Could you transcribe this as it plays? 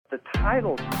the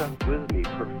title stuck with me,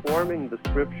 Performing the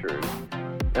Scriptures,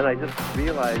 and I just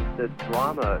realized that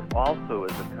drama also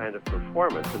is a kind of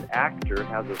performance. An actor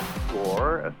has a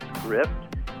score, a script,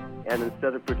 and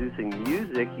instead of producing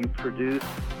music, you produce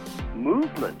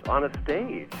movement on a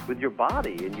stage with your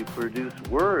body, and you produce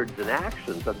words and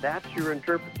actions, and that's your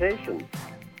interpretation.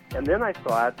 And then I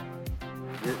thought,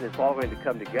 it's all going to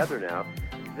come together now.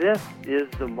 This is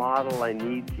the model I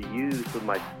need to use with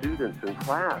my students in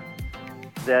class,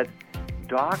 that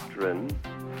doctrine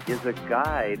is a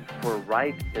guide for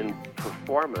right and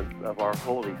performance of our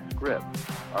holy script,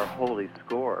 our holy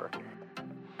score.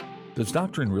 Does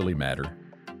doctrine really matter?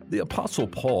 The Apostle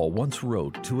Paul once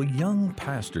wrote to a young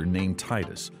pastor named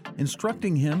Titus,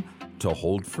 instructing him to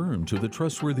hold firm to the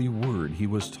trustworthy word he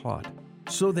was taught,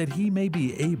 so that he may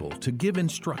be able to give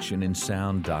instruction in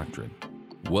sound doctrine.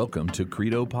 Welcome to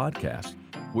Credo Podcast,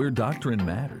 where doctrine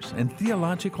matters and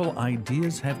theological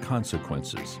ideas have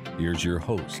consequences. Here's your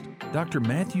host, Dr.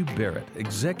 Matthew Barrett,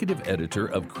 Executive Editor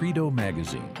of Credo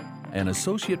Magazine and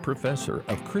Associate Professor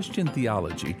of Christian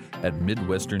Theology at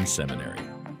Midwestern Seminary.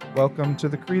 Welcome to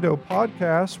the Credo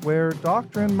Podcast, where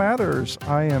doctrine matters.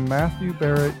 I am Matthew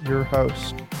Barrett, your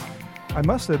host. I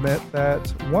must admit that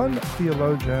one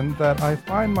theologian that I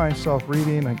find myself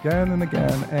reading again and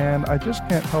again, and I just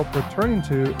can't help returning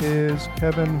to, is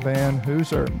Kevin Van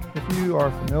Hooser. If you are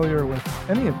familiar with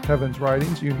any of Kevin's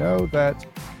writings, you know that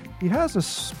he has a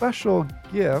special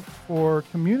gift for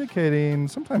communicating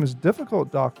sometimes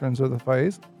difficult doctrines of the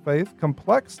faith,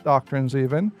 complex doctrines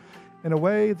even, in a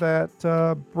way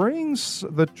that brings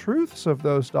the truths of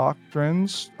those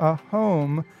doctrines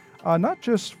home, not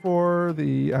just for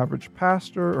the average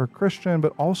pastor or Christian,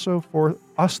 but also for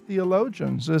us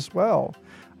theologians as well.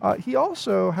 He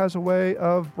also has a way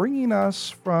of bringing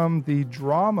us from the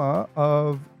drama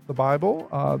of the Bible,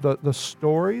 the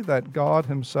story that God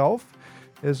himself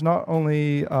is not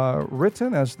only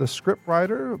written as the script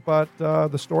writer, but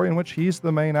the story in which he's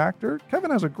the main actor.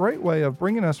 Kevin has a great way of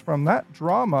bringing us from that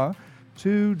drama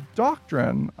to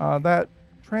doctrine, that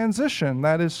transition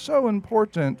that is so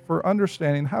important for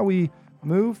understanding how we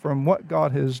move from what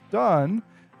God has done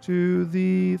to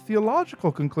the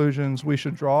theological conclusions we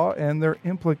should draw and their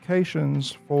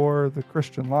implications for the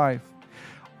Christian life.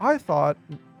 I thought,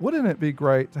 wouldn't it be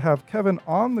great to have Kevin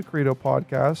on the Credo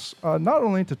Podcast, not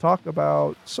only to talk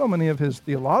about so many of his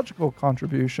theological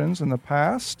contributions in the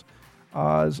past,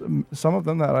 some of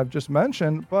them that I've just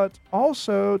mentioned, but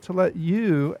also to let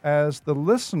you, as the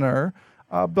listener,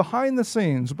 behind the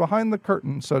scenes, behind the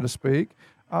curtain, so to speak,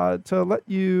 to let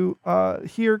you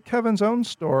hear Kevin's own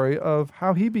story of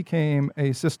how he became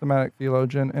a systematic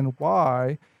theologian and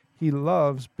why he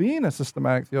loves being a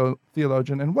systematic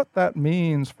theologian and what that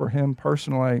means for him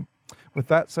personally. With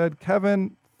that said,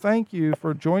 Kevin, thank you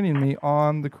for joining me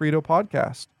on the Credo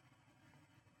Podcast.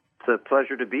 It's a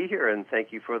pleasure to be here, and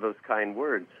thank you for those kind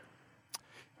words.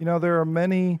 You know, there are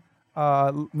many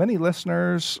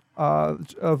listeners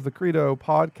of the Credo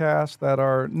Podcast that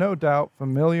are no doubt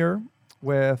familiar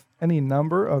with any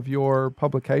number of your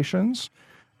publications,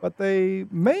 but they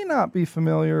may not be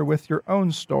familiar with your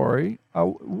own story.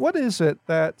 What is it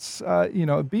that's,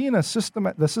 being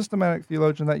the systematic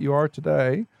theologian that you are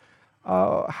today,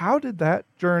 how did that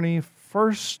journey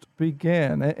first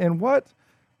begin? And what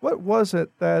was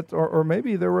it that, or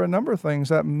maybe there were a number of things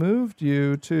that moved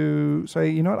you to say,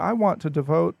 you know what, I want to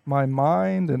devote my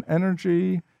mind and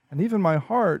energy and even my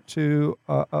heart to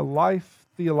a life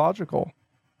theological?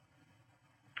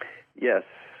 Yes.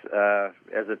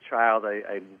 As a child,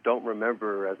 I don't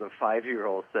remember as a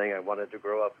 5-year-old saying I wanted to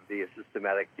grow up and be a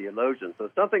systematic theologian.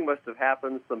 So something must have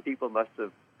happened. Some people must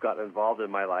have gotten involved in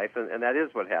my life, and that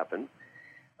is what happened.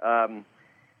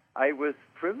 I was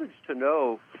privileged to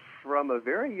know from a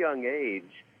very young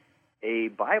age a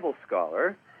Bible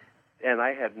scholar, and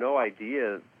I had no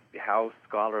idea how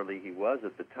scholarly he was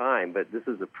at the time, but this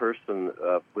is a person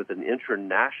with an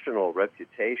international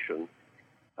reputation.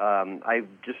 I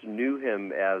just knew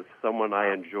him as someone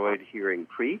I enjoyed hearing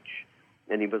preach,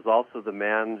 and he was also the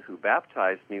man who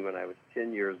baptized me when I was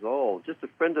 10 years old, just a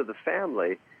friend of the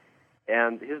family.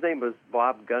 And his name was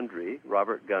Bob Gundry,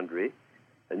 Robert Gundry,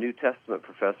 a New Testament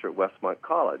professor at Westmont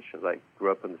College, as I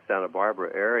grew up in the Santa Barbara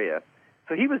area.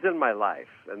 So he was in my life,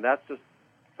 and that's just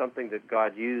something that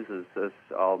God uses, as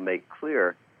I'll make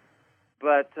clear.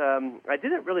 But I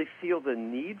didn't really feel the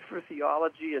need for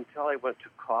theology until I went to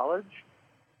college.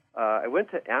 I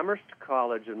went to Amherst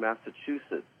College in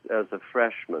Massachusetts as a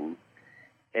freshman,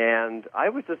 and I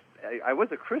was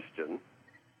a Christian,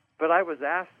 but I was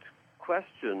asked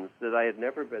questions that I had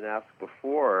never been asked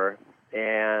before,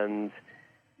 and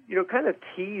kind of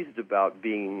teased about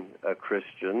being a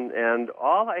Christian, and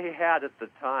all I had at the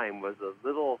time was a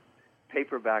little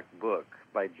paperback book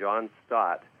by John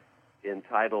Stott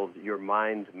entitled "Your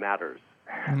Mind Matters,"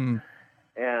 and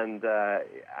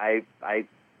I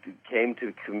came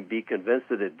to be convinced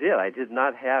that it did. I did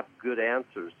not have good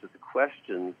answers to the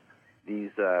questions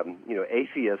these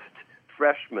atheist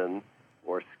freshmen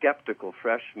or skeptical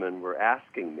freshmen were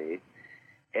asking me.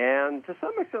 And to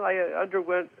some extent, I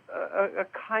underwent a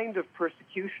kind of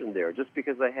persecution there, just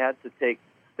because I had to take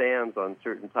stands on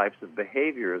certain types of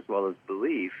behavior as well as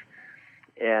belief.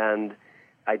 And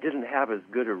I didn't have as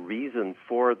good a reason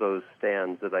for those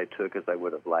stands that I took as I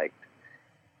would have liked.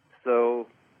 So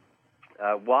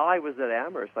while I was at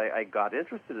Amherst, I got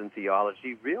interested in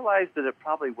theology, realized that it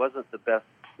probably wasn't the best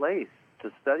place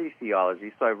to study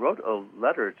theology. So I wrote a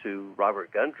letter to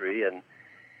Robert Gundry, and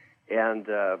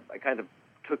I kind of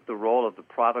took the role of the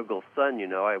prodigal son.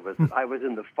 I was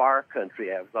in the far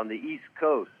country. I was on the East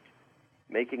Coast,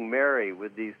 making merry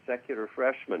with these secular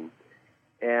freshmen,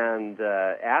 and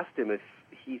asked him if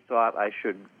he thought I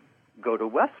should go to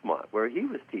Westmont, where he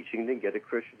was teaching, and get a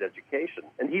Christian education.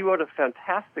 And he wrote a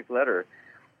fantastic letter,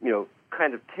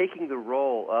 kind of taking the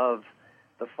role of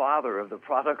the father of the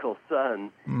prodigal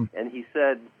son, and he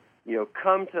said,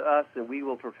 come to us and we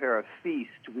will prepare a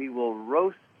feast. We will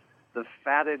roast the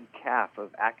fatted calf of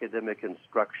academic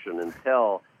instruction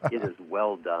until it is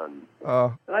well done.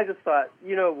 And I just thought,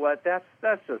 what, that's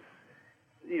just,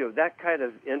 that kind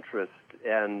of interest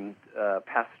and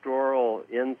pastoral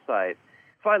insight.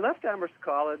 So I left Amherst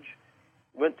College,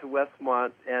 went to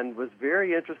Westmont, and was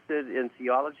very interested in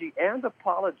theology and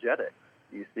apologetics,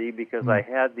 you see, because I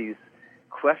had these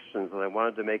questions and I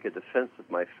wanted to make a defense of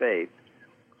my faith.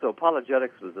 So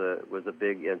apologetics was a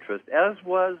big interest, as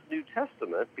was New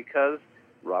Testament, because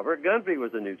Robert Gundry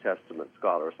was a New Testament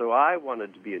scholar. So I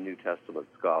wanted to be a New Testament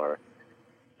scholar.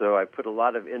 So I put a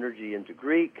lot of energy into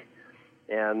Greek,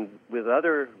 and with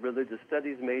other religious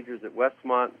studies majors at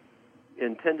Westmont,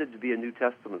 intended to be a New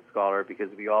Testament scholar because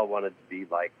we all wanted to be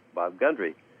like Bob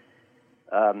Gundry.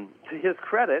 To his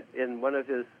credit, in one of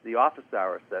the office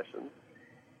hour sessions,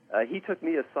 he took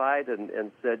me aside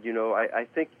and said,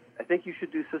 I think you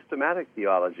should do systematic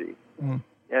theology. And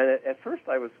at first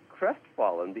I was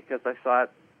crestfallen because I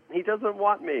thought, he doesn't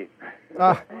want me.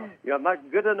 I'm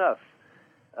not good enough.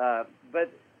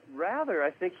 But rather,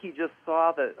 I think he just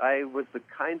saw that I was the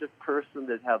kind of person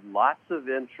that had lots of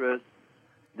interests,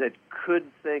 that could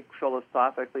think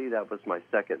philosophically. That was my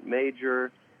second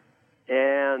major.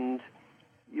 And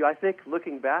I think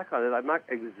looking back on it, I'm not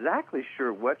exactly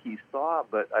sure what he saw,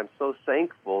 but I'm so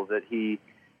thankful that he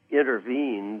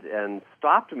intervened and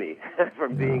stopped me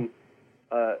from being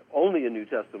only a New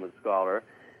Testament scholar,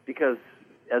 because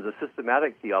as a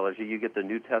systematic theology, you get the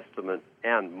New Testament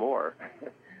and more.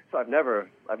 So I've never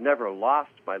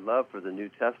lost my love for the New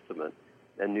Testament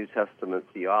and New Testament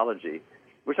theology,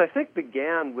 which I think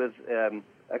began with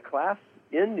a class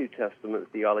in New Testament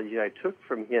theology I took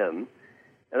from him.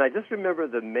 And I just remember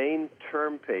the main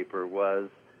term paper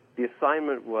the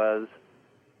assignment was,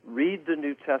 read the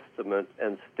New Testament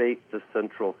and state the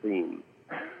central theme.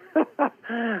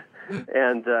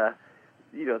 And,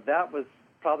 that was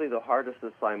probably the hardest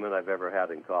assignment I've ever had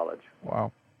in college.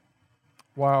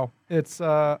 Wow. It's,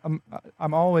 I'm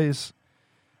always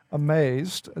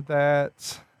amazed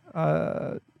that,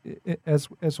 as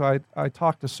I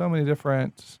talk to so many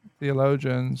different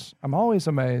theologians, I'm always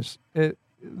amazed.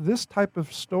 This type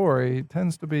of story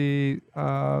tends to be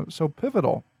so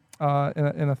pivotal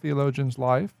in a theologian's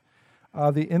life.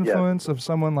 The influence of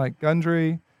someone like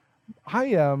Gundry. I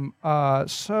am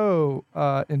so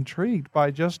intrigued by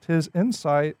just his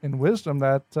insight and wisdom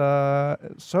that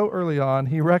so early on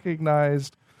he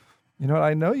recognized,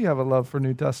 I know you have a love for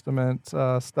New Testament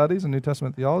studies and New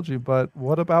Testament theology, but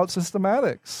what about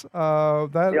systematics?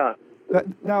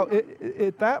 Now,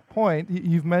 at that point,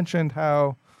 you've mentioned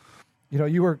how,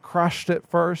 you were crushed at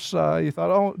first. You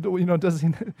thought, does he?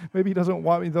 Maybe he doesn't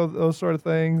want me. Those sort of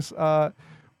things.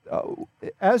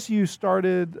 As you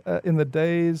started in the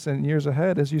days and years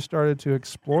ahead, as you started to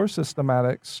explore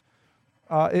systematics,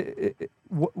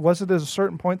 was it at a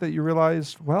certain point that you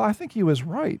realized, well, I think he was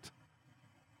right?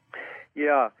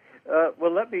 Yeah.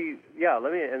 Well, let me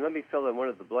fill in one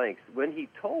of the blanks. When he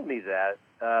told me that,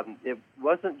 it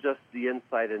wasn't just the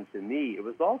insight into me. It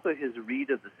was also his read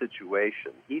of the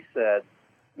situation. He said,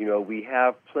 we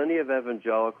have plenty of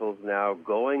evangelicals now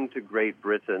going to Great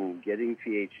Britain, getting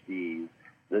PhDs.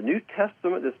 The New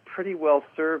Testament is pretty well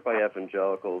served by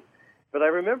evangelicals. But I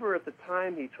remember at the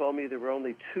time he told me there were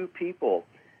only two people,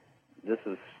 this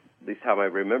is at least how I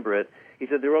remember it, he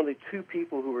said there were only two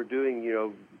people who were doing,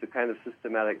 the kind of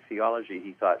systematic theology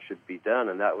he thought should be done,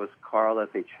 and that was Carl F.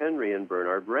 H. Henry and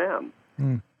Bernard Bram.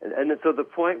 And so the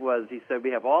point was, he said, we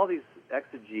have all these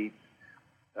exegetes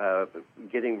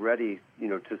getting ready,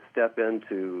 to step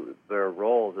into their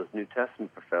roles as New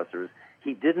Testament professors.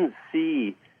 He didn't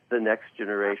see the next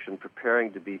generation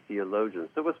preparing to be theologians.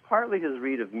 So it was partly his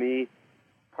read of me,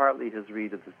 partly his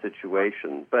read of the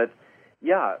situation. But,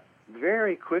 yeah,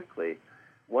 very quickly,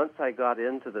 once I got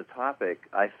into the topic,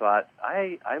 I thought,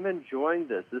 I'm enjoying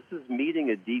this. This is meeting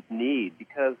a deep need,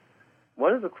 because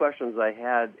one of the questions I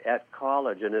had at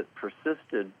college, and it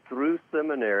persisted through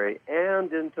seminary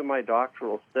and into my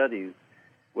doctoral studies,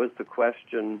 was the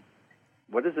question,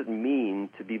 what does it mean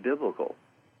to be biblical?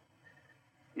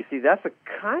 You see, that's a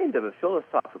kind of a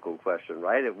philosophical question,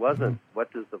 right? It wasn't,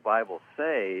 what does the Bible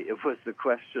say? It was the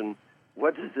question,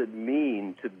 what does it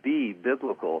mean to be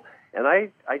biblical? And I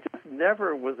just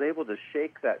never was able to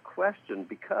shake that question,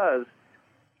 because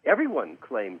everyone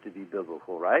claimed to be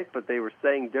biblical, right? But they were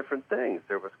saying different things.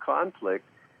 There was conflict.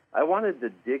 I wanted to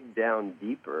dig down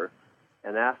deeper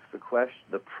and ask the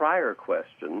question prior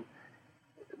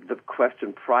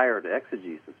to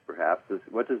exegesis, perhaps, is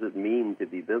what does it mean to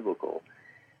be biblical?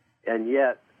 And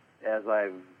yet, as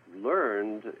I've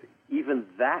learned, even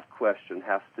that question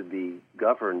has to be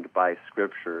governed by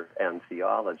Scripture and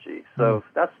theology. So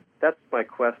that's my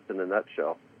quest in a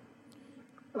nutshell.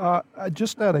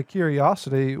 Just out of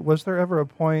curiosity, was there ever a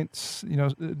point,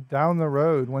 down the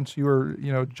road, once you were,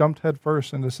 jumped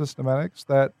headfirst into systematics,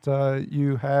 that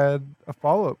you had a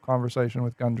follow-up conversation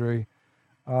with Gundry?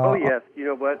 Oh, yes. You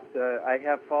know what? I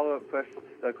have follow-up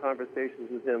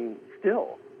conversations with him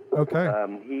still. Okay.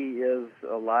 He is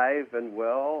alive and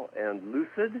well and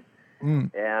lucid.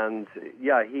 And,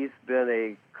 yeah, he's been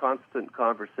a constant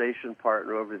conversation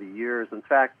partner over the years. In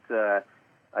fact,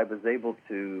 I was able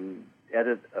to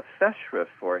edit a festschrift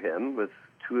for him with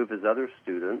two of his other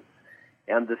students,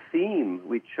 and the theme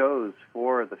we chose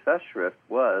for the festschrift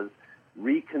was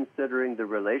reconsidering the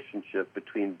relationship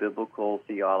between biblical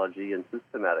theology and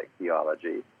systematic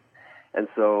theology. And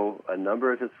so a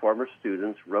number of his former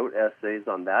students wrote essays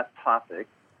on that topic.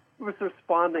 It was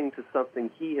responding to something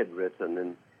he had written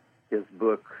in his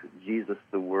book, Jesus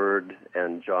the Word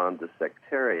and John the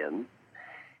Sectarian.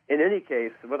 In any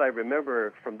case, what I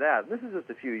remember from that, this is just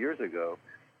a few years ago,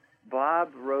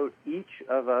 Bob wrote each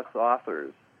of us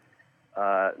authors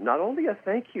not only a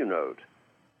thank you note,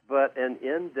 but an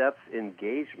in-depth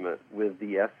engagement with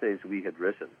the essays we had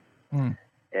written.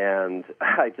 And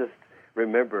I just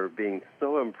remember being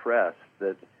so impressed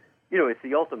that, it's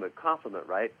the ultimate compliment,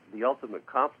 right? The ultimate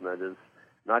compliment is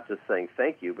not just saying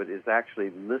thank you, but is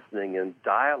actually listening and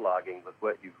dialoguing with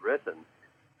what you've written.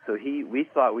 So we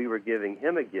thought we were giving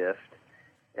him a gift,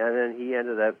 and then he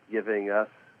ended up giving us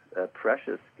a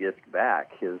precious gift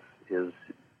back, his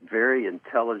very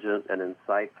intelligent and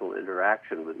insightful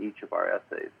interaction with each of our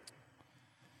essays.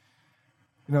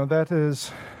 That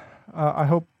is, I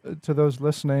hope to those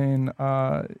listening,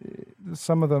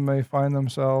 some of them may find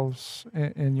themselves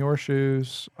in your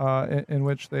shoes, in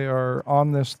which they are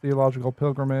on this theological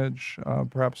pilgrimage,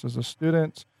 perhaps as a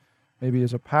student, maybe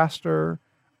as a pastor.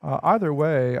 Either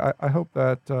way, I hope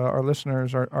that our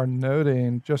listeners are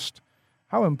noting just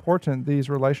how important these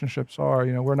relationships are.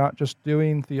 We're not just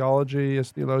doing theology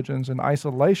as theologians in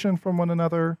isolation from one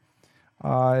another.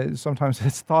 Sometimes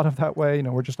it's thought of that way.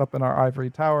 We're just up in our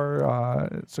ivory tower,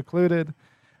 secluded.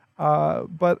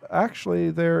 But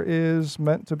actually, there is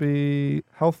meant to be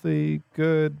healthy,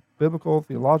 good, biblical,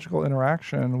 theological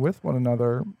interaction with one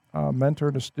another, mentor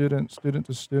to student, student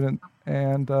to student.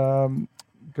 And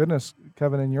goodness,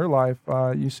 Kevin, in your life,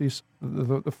 you see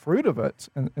the fruit of it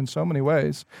in so many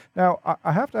ways. Now,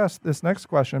 I have to ask this next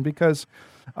question, because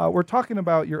we're talking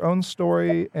about your own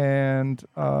story and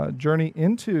journey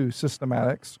into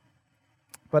systematics.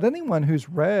 But anyone who's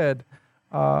read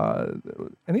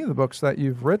any of the books that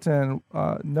you've written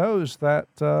knows that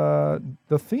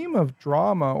the theme of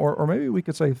drama, or maybe we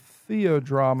could say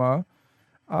theodrama,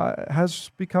 has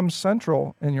become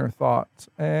central in your thought.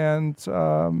 And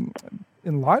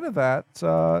in light of that,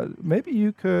 maybe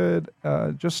you could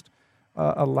just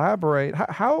elaborate.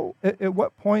 How at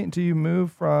what point do you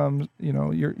move from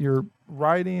your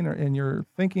writing and your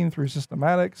thinking through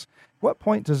systematics? What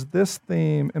point does this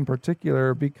theme in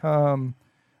particular become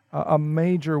a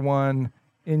major one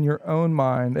in your own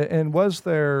mind? And was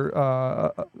there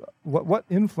what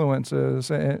influences,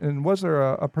 and was there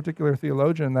a particular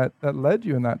theologian that led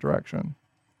you in that direction?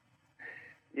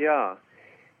 Yeah.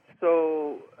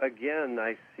 So again,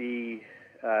 I see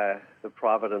the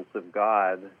providence of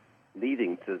God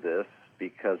leading to this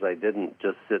because I didn't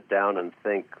just sit down and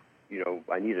think,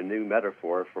 I need a new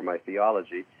metaphor for my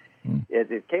theology.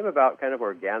 It came about kind of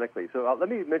organically. So let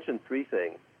me mention three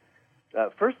things.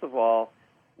 First of all,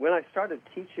 when I started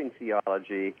teaching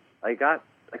theology, I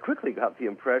quickly got the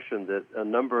impression that a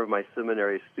number of my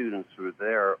seminary students were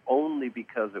there only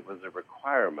because it was a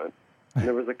requirement. And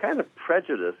there was a kind of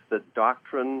prejudice that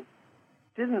doctrine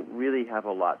didn't really have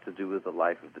a lot to do with the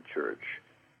life of the church.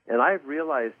 And I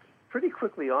realized pretty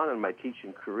quickly on in my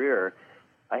teaching career,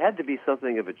 I had to be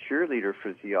something of a cheerleader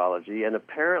for theology, and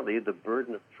apparently the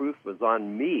burden of proof was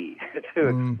on me to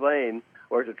explain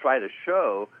or to try to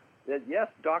show that, yes,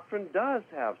 doctrine does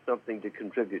have something to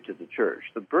contribute to the church.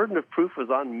 The burden of proof was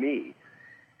on me.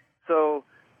 So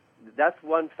that's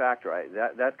one factor.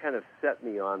 That kind of set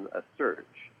me on a search.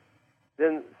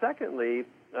 Then secondly,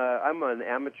 I'm an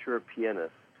amateur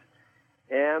pianist,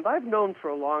 and I've known for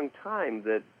a long time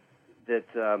that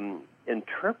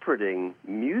interpreting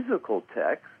musical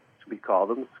texts, we call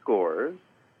them scores,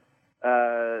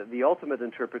 the ultimate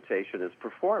interpretation is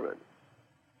performance.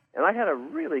 And I had a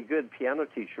really good piano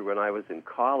teacher when I was in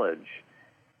college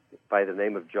by the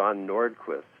name of John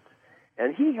Nordquist,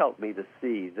 and he helped me to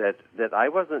see that I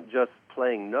wasn't just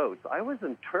playing notes, I was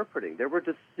interpreting. There were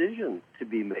decisions to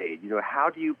be made. How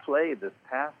do you play this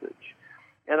passage?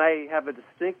 And I have a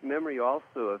distinct memory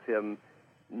also of him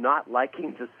not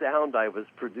liking the sound I was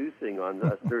producing on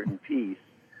a certain piece,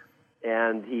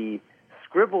 and he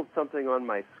scribbled something on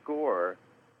my score,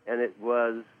 and it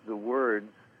was the words,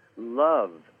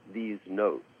 "Love these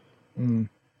notes."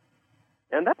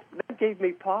 And that gave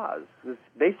me pause.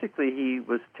 Basically, he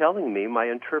was telling me my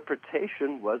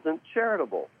interpretation wasn't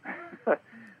charitable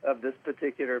of this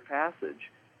particular passage.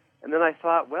 And then I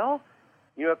thought, well,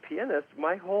 a pianist,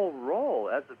 my whole role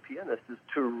as a pianist is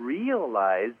to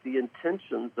realize the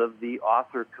intentions of the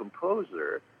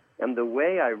author-composer. And the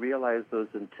way I realize those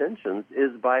intentions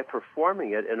is by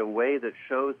performing it in a way that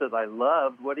shows that I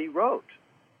loved what he wrote.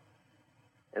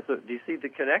 And so do you see the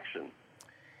connection?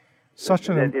 Such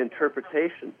an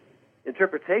interpretation.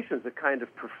 Interpretation is a kind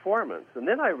of performance. And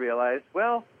then I realized,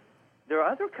 well, there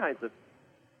are other kinds of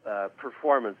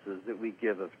performances that we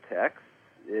give of text,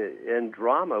 and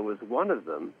drama was one of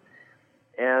them.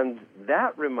 And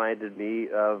that reminded me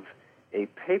of a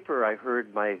paper I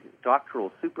heard my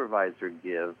doctoral supervisor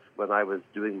give when I was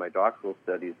doing my doctoral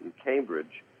studies in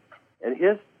Cambridge. And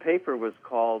his paper was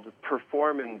called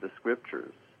Performing the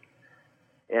Scriptures.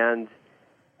 And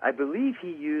I believe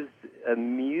he used a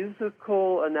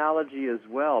musical analogy as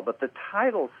well, but the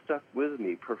title stuck with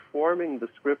me, Performing the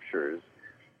Scriptures.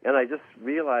 And I just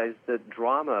realized that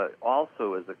drama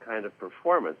also is a kind of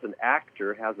performance. An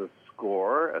actor has a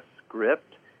score, a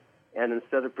script, and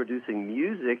instead of producing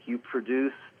music, you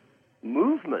produce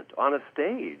movement on a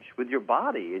stage with your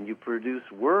body, and you produce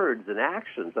words and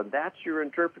actions, and that's your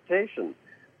interpretation.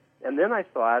 And then I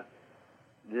thought,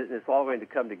 it's all going to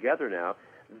come together now.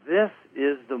 This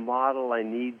is the model I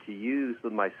need to use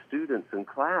with my students in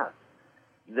class,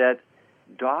 that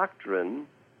doctrine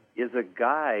is a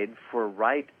guide for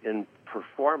right in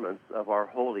performance of our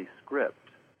holy script,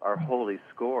 our holy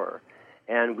score.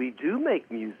 And we do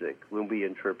make music when we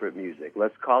interpret music.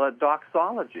 Let's call it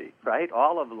doxology, right?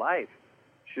 All of life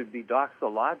should be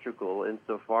doxological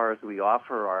insofar as we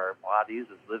offer our bodies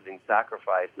as living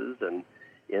sacrifices and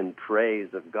in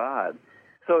praise of God.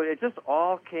 So it just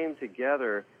all came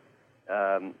together.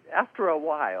 After a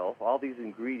while, all these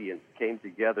ingredients came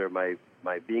together, my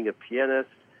being a pianist,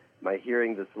 my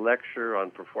hearing this lecture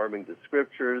on performing the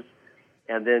scriptures,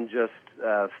 and then just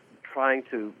trying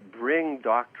to bring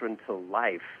doctrine to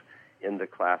life in the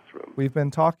classroom. We've been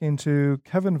talking to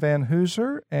Kevin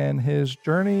Vanhoozer and his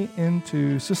journey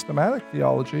into systematic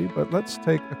theology, but let's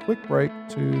take a quick break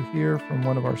to hear from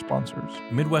one of our sponsors.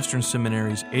 Midwestern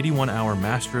Seminary's 81-hour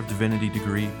Master of Divinity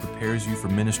degree prepares you for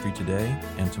ministry today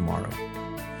and tomorrow.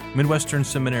 Midwestern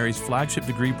Seminary's flagship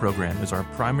degree program is our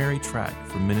primary track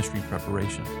for ministry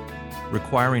preparation.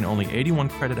 Requiring only 81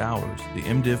 credit hours, the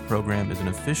MDiv program is an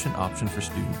efficient option for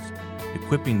students,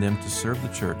 equipping them to serve the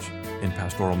church in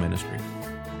pastoral ministry.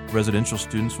 Residential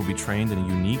students will be trained in a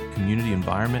unique community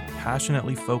environment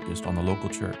passionately focused on the local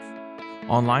church.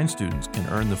 Online students can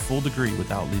earn the full degree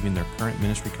without leaving their current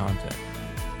ministry context.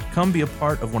 Come be a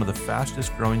part of one of the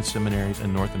fastest growing seminaries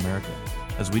in North America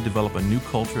as we develop a new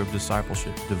culture of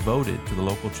discipleship devoted to the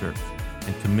local church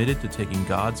and committed to taking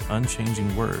God's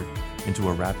unchanging word into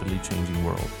a rapidly changing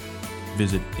world.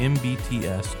 Visit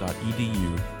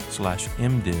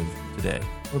mbts.edu/mdiv today.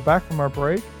 We're back from our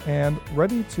break and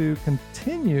ready to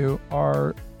continue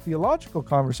our theological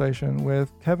conversation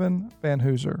with Kevin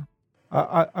Vanhoozer.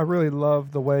 I really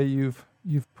love the way you've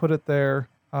put it there.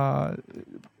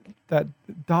 that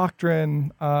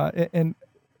doctrine, and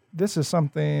this is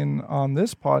something on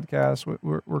this podcast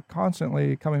we're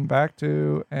constantly coming back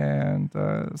to, and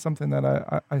something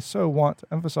that I so want to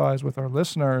emphasize with our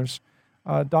listeners.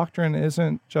 Doctrine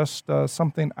isn't just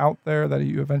something out there that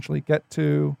you eventually get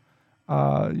to.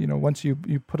 Once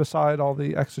you put aside all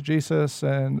the exegesis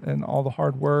and all the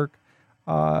hard work,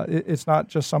 it's not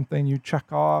just something you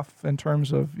check off in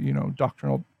terms of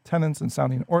doctrinal tenets and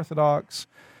sounding orthodox,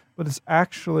 but it's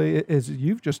actually, as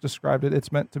you've just described it,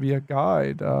 it's meant to be a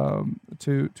guide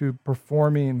to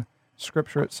performing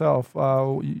Scripture itself.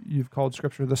 You've called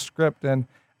Scripture the script, and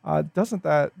doesn't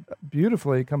that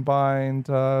beautifully combine,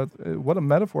 what a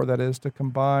metaphor that is, to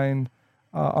combine,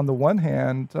 on the one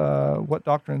hand, what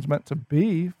doctrine is meant to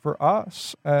be for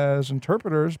us as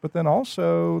interpreters, but then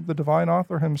also the divine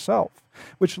author himself,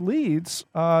 which leads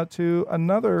to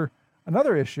another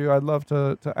issue I'd love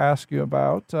to ask you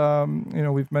about.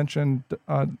 We've mentioned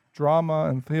drama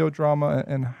and theodrama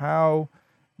and how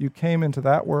you came into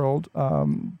that world,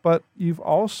 but you've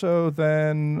also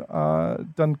then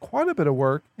done quite a bit of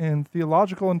work in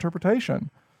theological interpretation,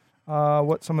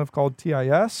 what some have called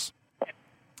TIS.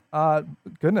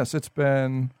 Goodness, it's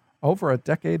been over a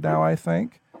decade now, I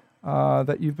think,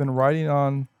 that you've been writing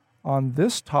on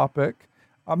this topic.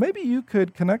 Maybe you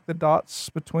could connect the dots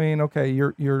between,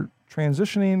 you're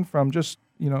transitioning from just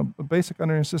a basic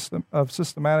understanding of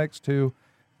systematics to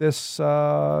this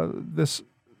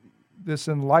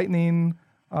enlightening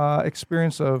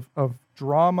experience of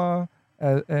drama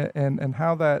and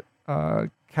how that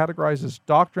categorizes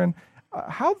doctrine.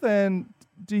 How then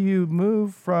do you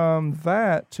move from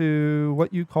that to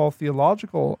what you call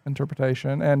theological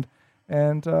interpretation, and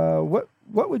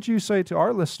what would you say to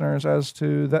our listeners as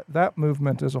to that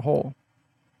movement as a whole?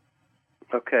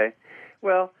 Okay.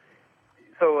 Well,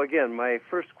 so again, my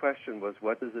first question was,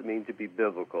 what does it mean to be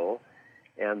biblical?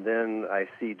 And then I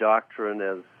see doctrine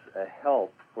as a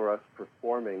help for us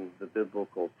performing the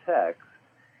biblical text.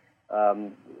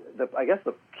 I guess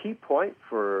the key point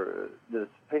for this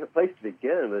place to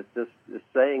begin is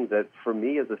saying that for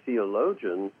me as a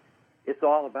theologian, it's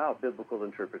all about biblical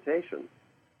interpretation.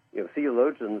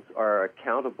 Theologians are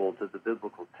accountable to the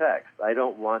biblical text. I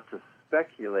don't want to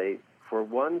speculate for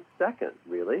 1 second,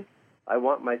 really. I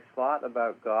want my thought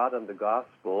about God and the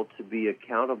gospel to be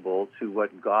accountable to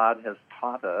what God has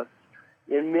taught us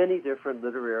in many different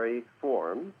literary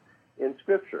forms in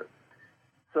Scripture.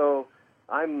 So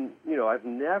I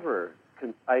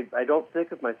don't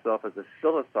think of myself as a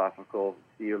philosophical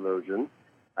theologian.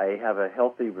 I have a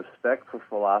healthy respect for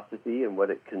philosophy and what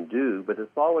it can do, but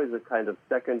it's always a kind of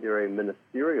secondary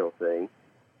ministerial thing.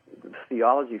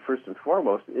 Theology, first and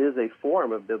foremost, is a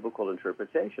form of biblical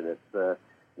interpretation. It's a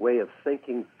way of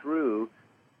thinking through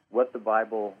what the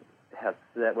Bible has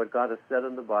said, what God has said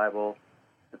in the Bible,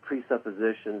 the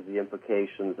presuppositions, the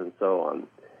implications, and so on.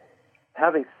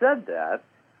 Having said that,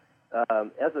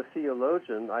 as a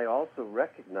theologian, I also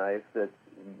recognize that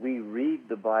we read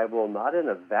the Bible not in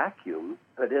a vacuum,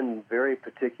 but in very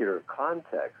particular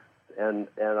contexts. And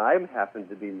I happen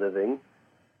to be living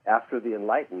after the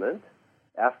Enlightenment,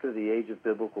 after the age of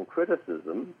biblical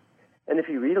criticism. And if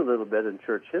you read a little bit in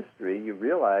church history, you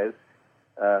realize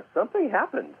something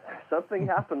happened. Something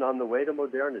happened on the way to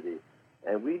modernity.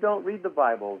 And we don't read the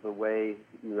Bible the way,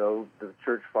 the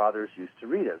church fathers used to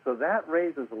read it. So that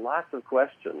raises lots of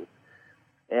questions.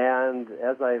 And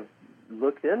as I've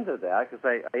looked into that, because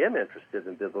I am interested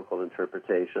in biblical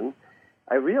interpretation,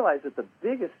 I realized that the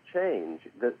biggest change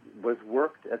that was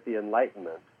worked at the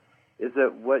Enlightenment is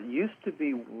that what used to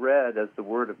be read as the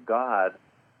Word of God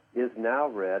is now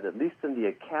read, at least in the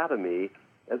academy,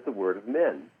 as the Word of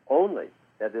men only.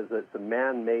 That is, it's a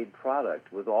man-made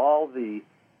product with all the,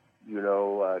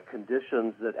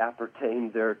 conditions that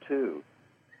appertain thereto.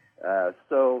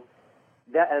 So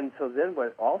then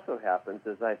what also happens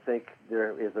is I think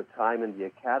there is a time in the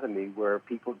academy where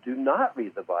people do not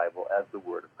read the Bible as the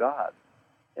Word of God.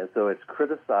 And so it's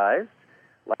criticized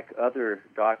like other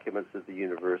documents at the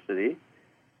university,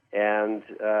 and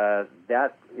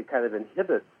that it kind of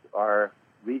inhibits our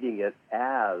reading it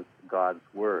as God's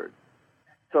Word.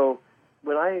 So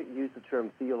when I use the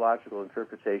term theological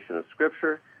interpretation of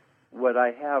Scripture, what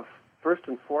I have first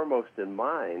and foremost in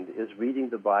mind is reading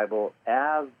the Bible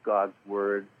as God's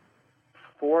Word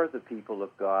for the people of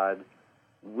God,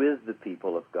 with the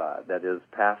people of God, that is,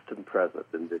 past and present,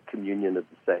 in the communion of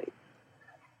the saints.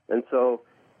 And so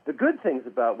the good things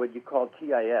about what you call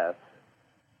TIS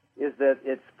is that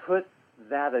it's put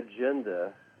that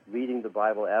agenda, reading the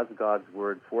Bible as God's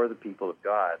Word for the people of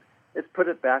God, it's put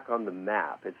it back on the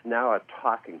map. It's now a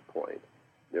talking point.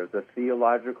 There's a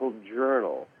theological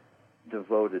journal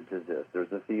devoted to this.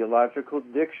 There's a theological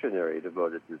dictionary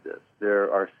devoted to this.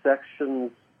 There are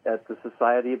sections at the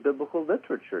Society of Biblical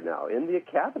Literature now, in the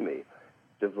Academy,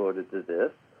 devoted to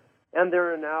this. And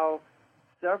there are now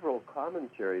several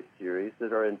commentary series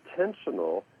that are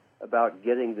intentional about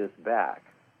getting this back.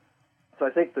 So I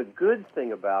think the good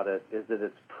thing about it is that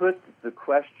it's put the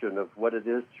question of what it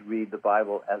is to read the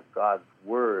Bible as God's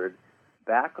Word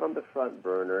back on the front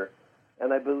burner.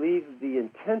 And I believe the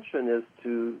intention is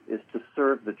to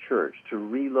serve the church, to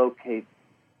relocate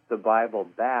the Bible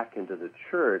back into the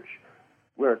church,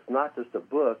 where it's not just a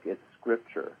book, it's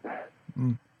Scripture.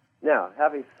 Mm. Now,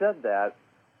 having said that,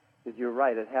 because you're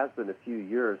right, it has been a few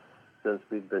years since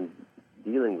we've been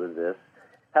dealing with this.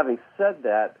 Having said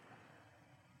that,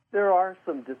 there are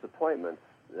some disappointments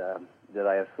that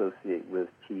I associate with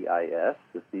TIS,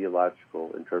 the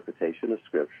Theological Interpretation of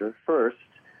Scripture. First,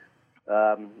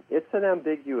 it's an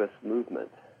ambiguous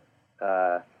movement.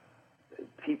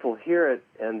 People hear it,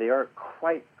 and they aren't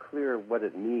quite clear what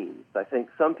it means. I think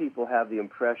some people have the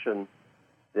impression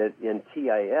that in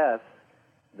TIS,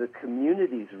 the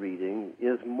community's reading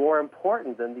is more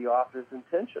important than the author's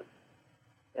intention.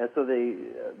 And so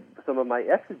some of my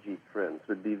exegete friends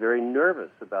would be very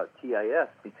nervous about TIS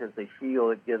because they feel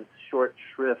it gives short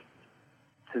shrift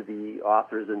to the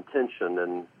author's intention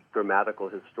and grammatical,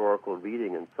 historical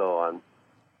reading and so on.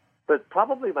 But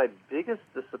probably my biggest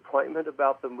disappointment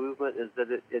about the movement is that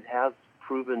it has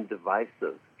proven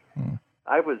divisive.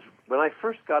 When I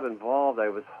first got involved, I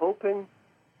was hoping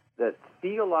that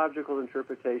theological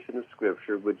interpretation of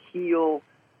Scripture would heal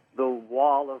the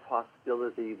wall of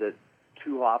hostility that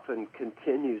too often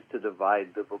continues to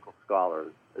divide biblical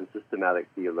scholars and systematic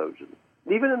theologians,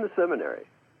 even in the seminary.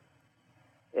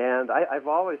 And I've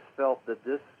always felt that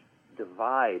this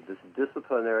divide, this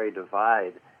disciplinary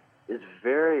divide, is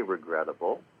very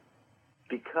regrettable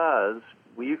because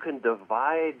you can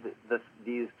divide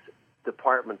these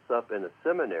departments up in a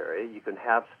seminary. You can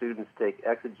have students take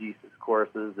exegesis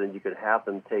courses, and you can have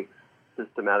them take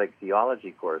systematic theology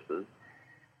courses.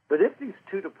 But if these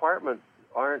two departments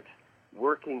aren't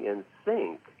working in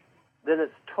sync, then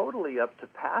it's totally up to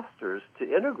pastors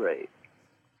to integrate,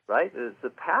 right? It's the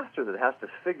pastor that has to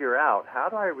figure out, how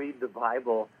do I read the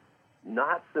Bible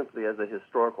not simply as a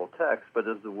historical text, but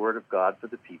as the Word of God for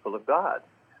the people of God?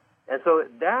 And so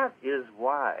that is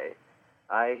why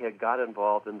I had got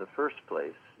involved in the first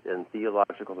place in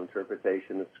theological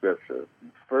interpretation of Scripture.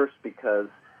 First, because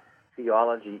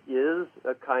theology is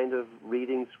a kind of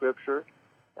reading Scripture,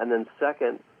 and then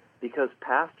second, because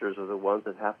pastors are the ones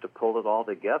that have to pull it all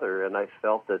together, and I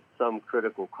felt that some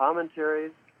critical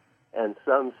commentaries and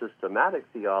some systematic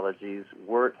theologies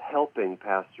weren't helping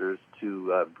pastors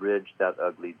to bridge that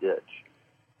ugly ditch.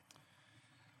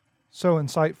 So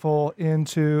insightful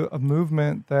into a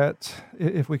movement that,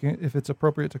 if it's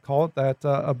appropriate to call it that,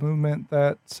 a movement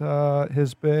that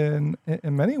has been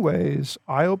in many ways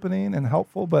eye-opening and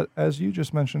helpful. But as you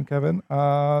just mentioned, Kevin,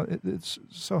 it's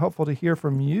so helpful to hear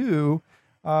from you.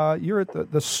 You're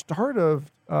at the start of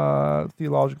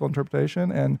theological interpretation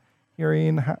and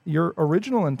hearing your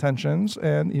original intentions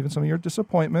and even some of your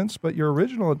disappointments, but your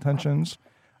original intentions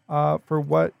for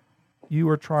what you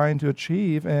were trying to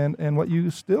achieve and what you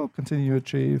still continue to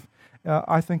achieve.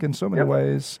 I think in so many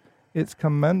ways it's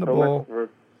commendable.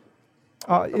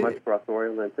 So much for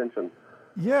authorial intention.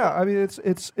 Yeah, I mean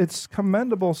it's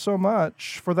commendable so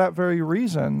much for that very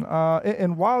reason.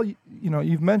 And while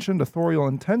you've mentioned authorial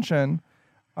intention,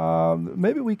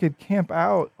 maybe we could camp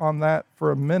out on that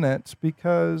for a minute,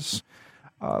 because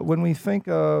when we think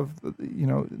of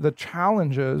the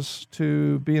challenges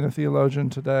to being a theologian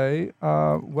today,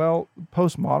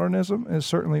 postmodernism is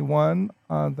certainly one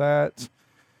that's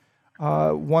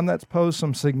posed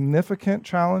some significant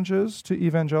challenges to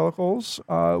evangelicals,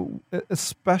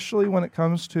 especially when it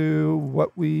comes to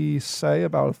what we say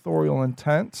about authorial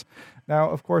intent. Now,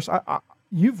 of course,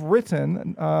 you've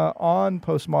written on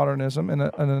postmodernism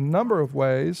in a number of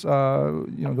ways.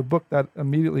 The book that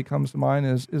immediately comes to mind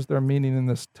is There Meaning in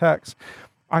This Text?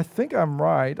 I think I'm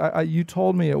right. You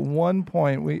told me at one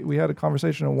point, we had a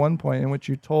conversation at one point in which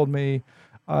you told me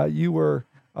you were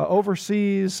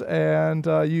overseas and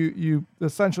you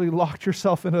essentially locked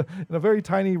yourself in a very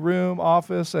tiny room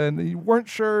office, and you weren't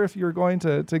sure if you were going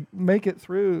to make it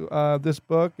through this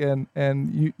book, and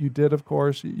you did, of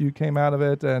course. You came out of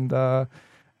it and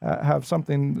have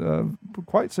something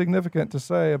quite significant to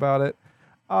say about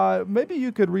it. Maybe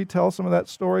you could retell some of that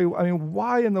story. I mean,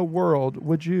 why in the world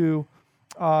would you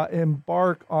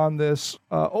embark on this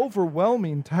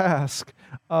overwhelming task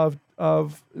of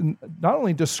of not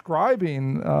only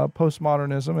describing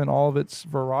postmodernism and all of its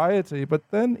variety, but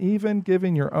then even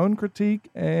giving your own critique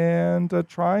and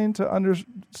trying to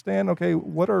understand, okay,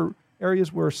 what are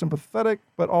areas we're sympathetic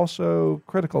but also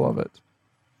critical of it?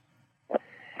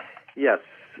 Yes.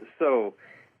 So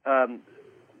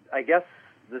I guess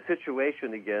the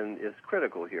situation, again, is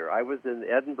critical here. I was in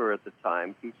Edinburgh at the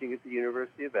time, teaching at the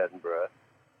University of Edinburgh.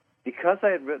 Because I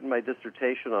had written my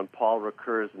dissertation on Paul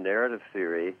Ricoeur's narrative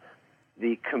theory,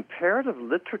 the comparative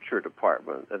literature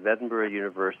department of Edinburgh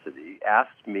University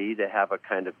asked me to have a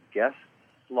kind of guest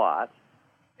slot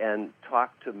and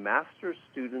talk to master's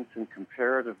students in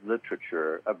comparative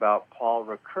literature about Paul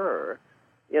Ricoeur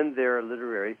in their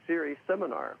literary theory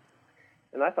seminar.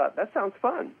 And I thought, that sounds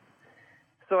fun.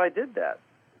 So I did that.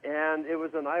 And it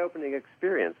was an eye-opening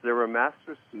experience. There were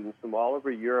master's students from all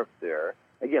over Europe there.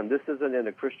 Again, this isn't in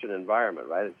a Christian environment,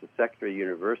 right? It's a secular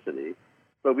university.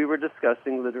 But we were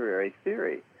discussing literary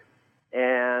theory.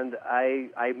 And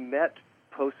I met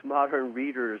postmodern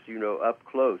readers, up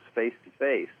close, face to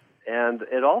face. And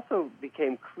it also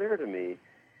became clear to me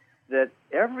that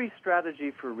every strategy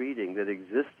for reading that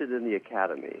existed in the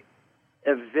academy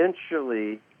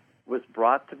eventually was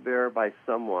brought to bear by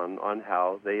someone on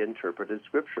how they interpreted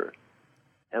Scripture.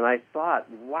 And I thought,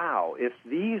 wow, if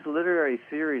these literary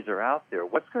theories are out there,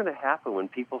 what's going to happen when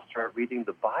people start reading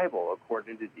the Bible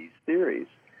according to these theories?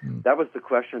 That was the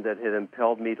question that had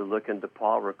impelled me to look into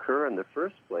Paul Ricoeur in the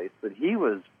first place, but he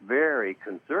was very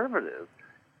conservative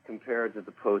compared to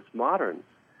the postmoderns.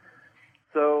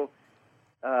 So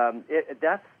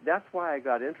that's why I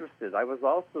got interested. I was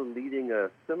also leading a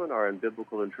seminar in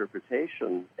biblical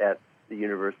interpretation at the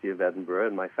University of Edinburgh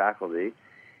in my faculty.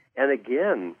 And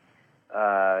again,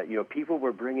 people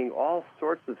were bringing all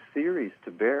sorts of theories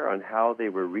to bear on how they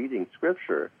were reading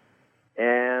Scripture.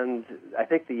 And I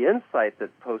think the insight that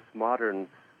postmoderns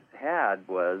had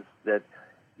was that,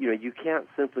 you can't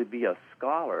simply be a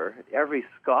scholar. Every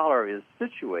scholar is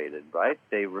situated, right?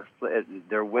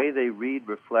 Their way they read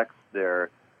reflects their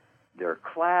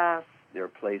class, their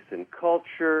place in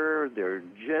culture, their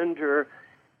gender.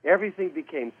 Everything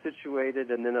became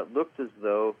situated, and then it looked as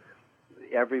though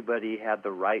everybody had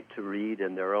the right to read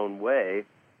in their own way.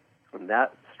 And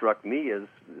that struck me as,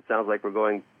 it sounds like we're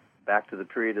going back to the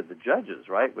period of the judges,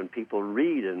 right? When people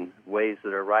read in ways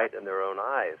that are right in their own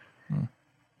eyes.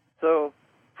 So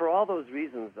for all those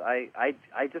reasons, I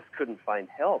just couldn't find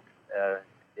help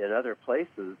in other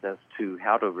places as to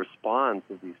how to respond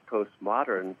to these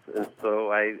postmoderns. And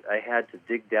so I had to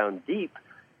dig down deep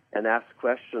and ask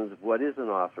questions of what is an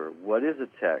author? What is a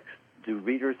text? Do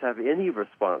readers have any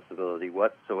responsibility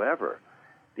whatsoever?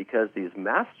 Because these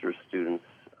master's students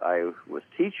I was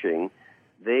teaching,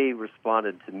 they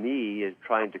responded to me as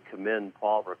trying to commend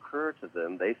Paul Ricoeur to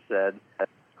them. They said,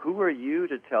 who are you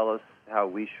to tell us how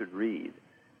we should read?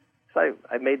 So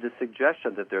I made the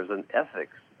suggestion that there's an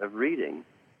ethics of reading,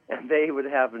 and they would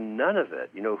have none of it.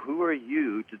 Who are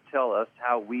you to tell us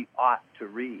how we ought to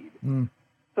read?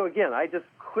 So again, I just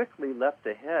quickly leapt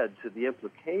ahead to the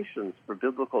implications for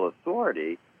biblical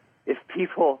authority if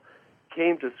people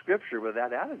came to Scripture with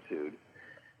that attitude.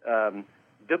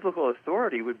 Biblical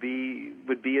authority would be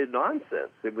a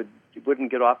nonsense. It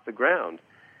wouldn't get off the ground.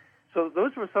 So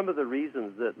those were some of the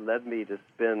reasons that led me to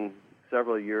spend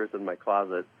several years in my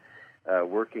closet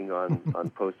working on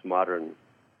postmodern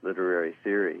literary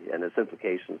theory and its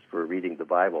implications for reading the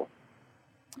Bible.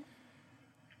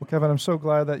 Well, Kevin, I'm so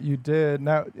glad that you did.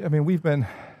 Now, I mean,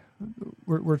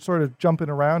 we're sort of jumping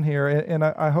around here, and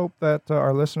I hope that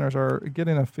our listeners are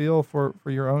getting a feel for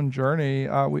your own journey.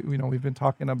 We've been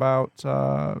talking about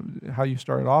how you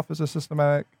started off as a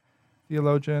systematic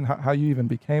theologian, how you even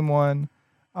became one.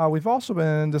 We've also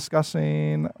been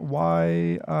discussing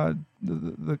why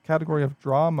the category of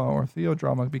drama or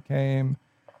theodrama became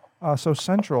so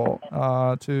central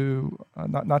to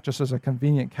not just as a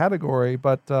convenient category,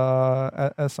 but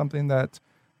as something that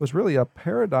was really a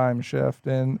paradigm shift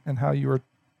in how you were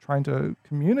trying to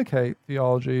communicate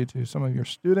theology to some of your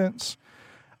students.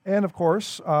 And of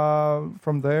course,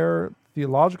 from there,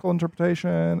 theological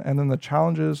interpretation and then the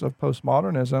challenges of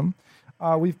postmodernism.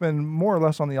 We've been more or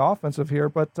less on the offensive here,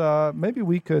 but maybe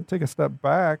we could take a step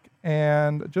back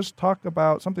and just talk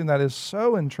about something that is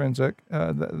so intrinsic.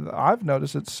 I've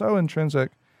noticed it's so intrinsic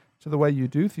to the way you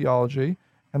do theology,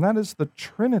 and that is the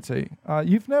Trinity.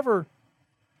 You've never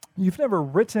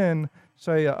written,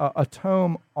 say, a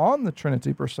tome on the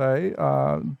Trinity per se,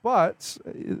 but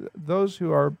those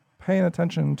who are paying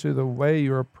attention to the way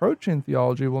you're approaching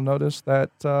theology will notice that,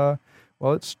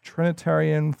 it's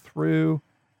Trinitarian through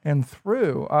and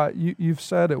through. You've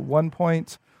said at one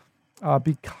point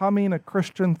becoming a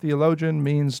Christian theologian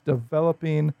means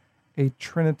developing a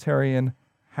Trinitarian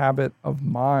habit of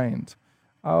mind.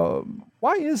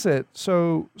 Why is it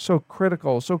so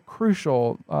critical, so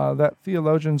crucial that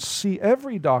theologians see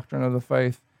every doctrine of the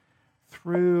faith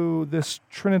through this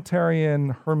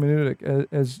Trinitarian hermeneutic?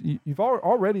 As you've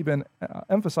already been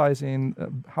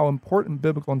emphasizing how important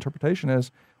biblical interpretation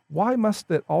is, why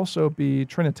must it also be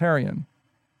Trinitarian?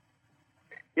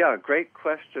 Yeah, great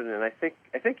question, and I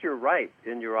think you're right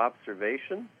in your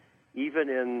observation. Even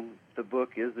in the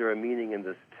book, Is There a Meaning in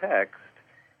This Text?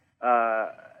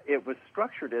 It was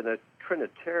structured in a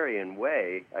Trinitarian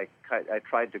way. I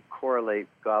tried to correlate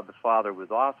God the Father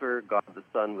with author, God the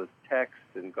Son with text,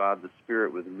 and God the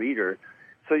Spirit with reader.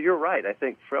 So you're right. I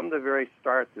think from the very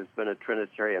start there's been a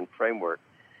Trinitarian framework.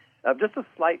 Just a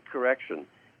slight correction.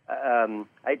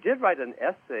 I did write an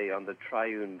essay on the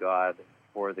triune God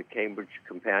for the Cambridge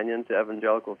Companion to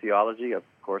Evangelical Theology. Of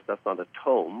course, that's not a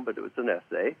tome, but it was an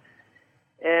essay.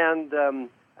 And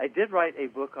I did write a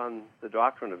book on the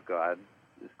doctrine of God.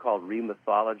 It's called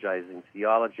Remythologizing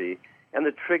Theology, and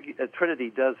the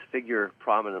Trinity does figure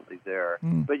prominently there.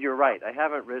 But you're right, I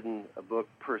haven't written a book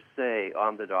per se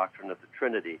on the doctrine of the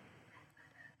Trinity.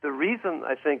 The reason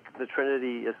I think the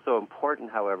Trinity is so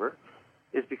important, however,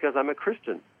 is because I'm a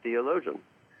Christian theologian.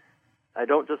 I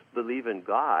don't just believe in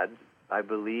God, I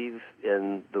believe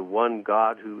in the one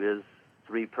God who is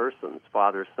three persons,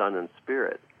 Father, Son, and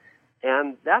Spirit.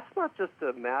 And that's not just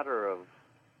a matter of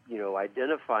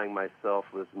identifying myself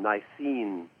with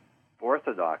Nicene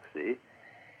orthodoxy.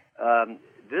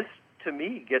 This, to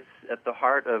me, gets at the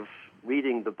heart of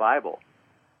reading the Bible.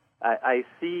 I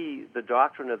see the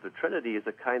doctrine of the Trinity as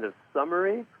a kind of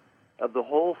summary of the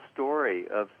whole story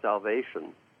of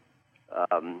salvation,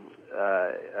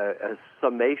 a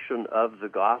summation of the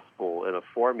gospel in a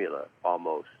formula,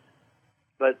 almost.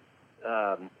 But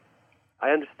I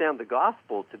understand the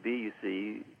gospel to be, you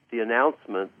see, the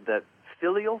announcement that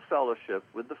filial fellowship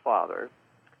with the Father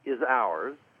is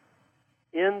ours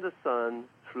in the Son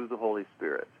through the Holy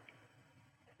Spirit.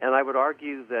 And I would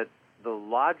argue that the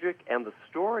logic and the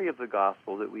story of the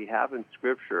gospel that we have in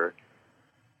Scripture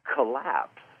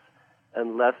collapse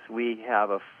unless we have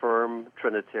a firm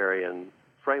Trinitarian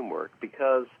framework,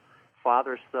 because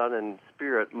Father, Son, and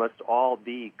Spirit must all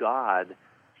be God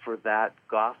for that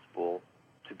gospel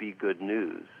to be good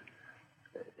news.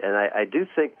 And I do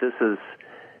think this is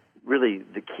really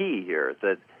the key here,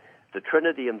 that the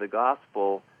Trinity and the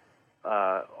gospel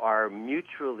are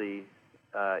mutually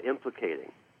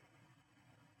implicating.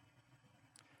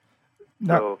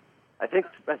 So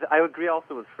I agree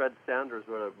also with Fred Sanders,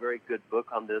 who wrote a very good book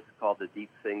on this called The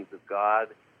Deep Things of God.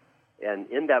 And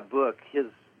in that book,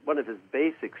 one of his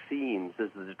basic themes is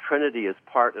that the Trinity is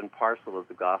part and parcel of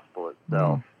the gospel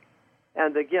itself.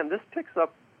 And again, this picks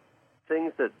up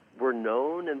things that were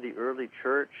known in the early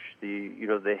church.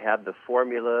 They had the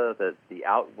formula that the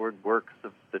outward works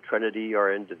of the Trinity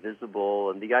are indivisible,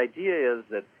 and the idea is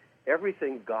that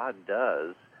everything God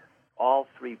does, all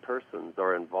three persons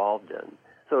are involved in.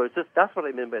 So that's what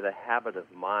I mean by the habit of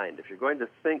mind. If you're going to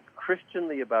think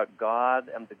Christianly about God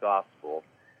and the gospel,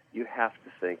 you have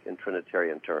to think in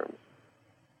Trinitarian terms.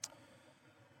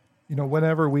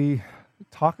 Whenever we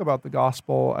talk about the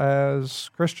gospel as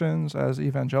Christians, as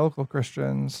evangelical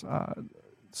Christians,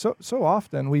 so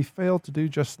often we fail to do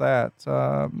just that.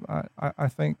 I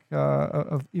think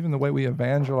of even the way we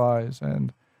evangelize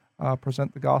and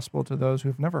present the gospel to those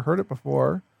who've never heard it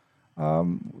before.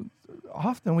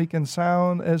 Often we can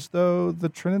sound as though the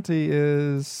Trinity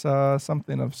is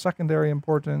something of secondary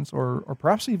importance or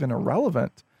perhaps even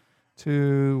irrelevant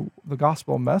to the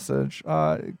gospel message.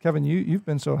 Kevin, you've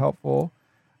been so helpful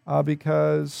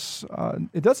because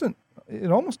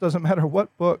it almost doesn't matter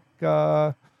what book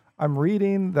I'm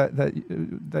reading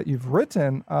that you've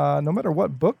written, no matter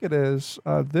what book it is,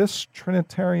 this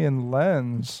Trinitarian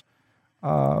lens,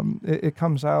 it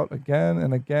comes out again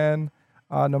and again.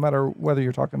 No matter whether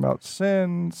you're talking about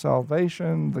sin,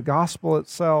 salvation, the gospel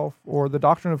itself, or the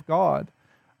doctrine of God,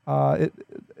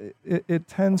 it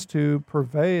tends to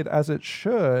pervade, as it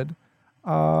should,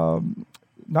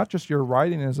 not just your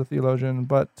writing as a theologian,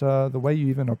 but the way you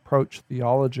even approach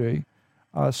theology.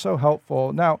 So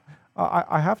helpful. Now,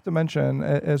 I have to mention,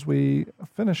 as we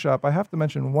finish up, I have to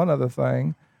mention one other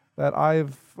thing that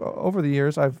over the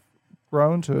years, I've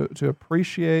grown to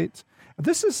appreciate.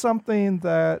 This is something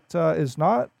that is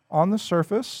not on the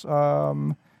surface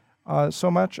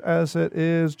so much as it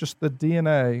is just the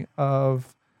DNA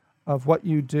of what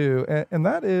you do, and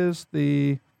that is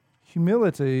the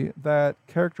humility that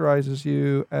characterizes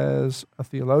you as a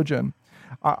theologian.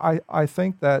 I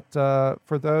think that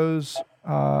for those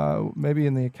maybe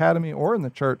in the academy or in the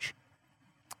church,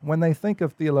 when they think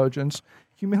of theologians,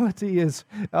 humility is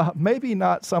maybe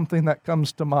not something that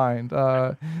comes to mind.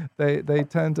 They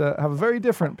tend to have a very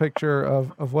different picture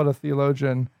of what a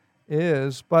theologian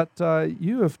is, but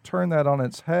you have turned that on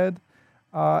its head,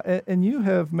 and you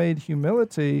have made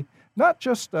humility not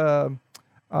just a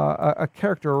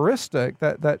characteristic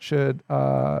that should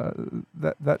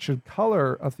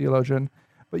color a theologian,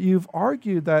 but you've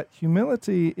argued that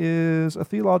humility is a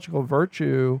theological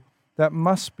virtue that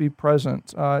must be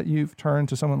present. You've turned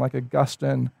to someone like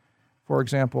Augustine, for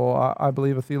example. I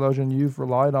believe a theologian you've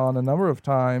relied on a number of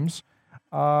times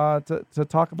to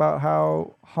talk about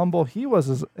how humble he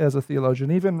was as a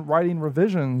theologian, even writing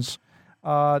revisions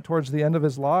towards the end of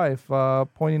his life,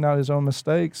 pointing out his own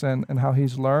mistakes and how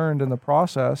he's learned in the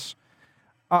process.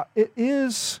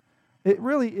 It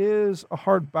really is a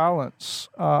hard balance.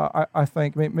 I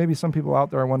think maybe some people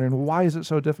out there are wondering, why is it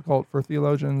so difficult for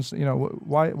theologians?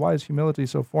 Why is humility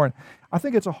so foreign? I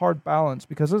think it's a hard balance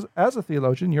because as a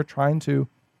theologian, you're trying to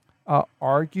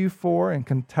argue for and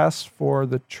contest for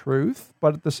the truth,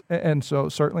 and so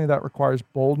certainly that requires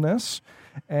boldness,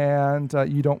 and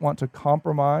you don't want to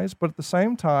compromise. But at the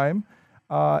same time,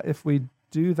 if we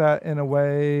do that in a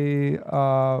way, in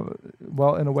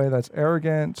a way that's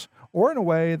arrogant, or in a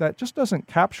way that just doesn't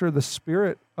capture the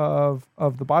spirit of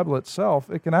the Bible itself,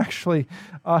 it can actually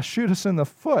shoot us in the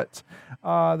foot.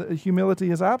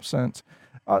 Humility is absent.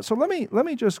 So let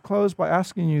me just close by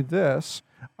asking you this.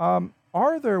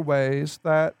 Are there ways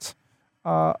that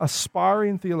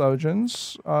aspiring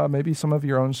theologians, maybe some of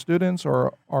your own students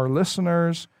or our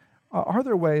listeners, are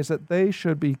there ways that they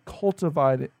should be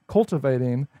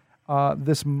cultivating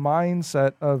this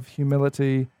mindset of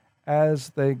humility as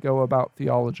they go about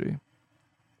theology?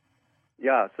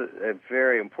 Yeah, it's a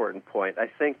very important point. I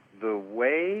think the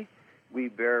way we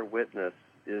bear witness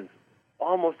is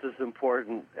almost as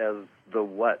important as the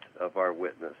what of our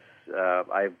witness.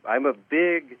 I'm a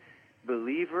big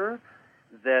believer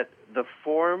that the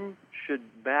form should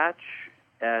match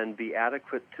and be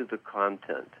adequate to the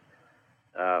content.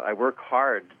 I work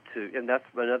hard and that's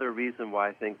another reason why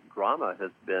I think drama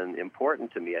has been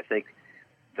important to me. I think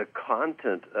the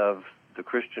content of the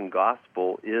Christian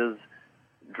gospel is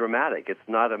dramatic. It's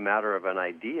not a matter of an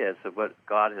idea. It's of what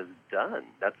God has done.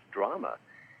 That's drama.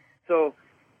 So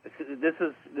this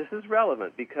is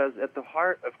relevant because at the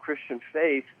heart of Christian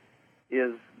faith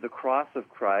is the cross of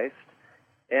Christ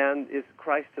and is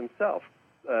Christ himself.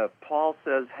 Paul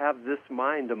says, have this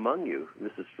mind among you.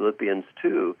 This is Philippians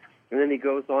 2. And then he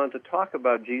goes on to talk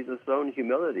about Jesus' own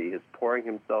humility, his pouring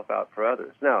himself out for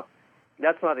others. Now,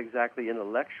 that's not exactly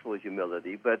intellectual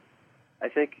humility, but I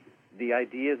think the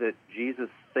idea that Jesus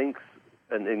thinks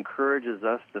and encourages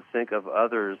us to think of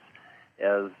others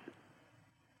as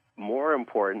more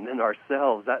important than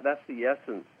ourselves, that's the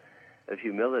essence of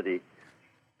humility.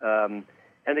 And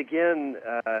again,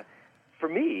 for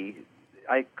me,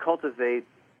 I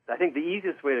think the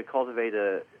easiest way to cultivate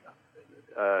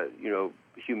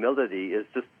humility is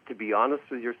just to be honest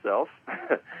with yourself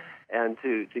and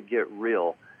to get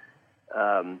real.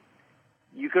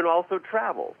 You can also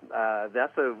travel.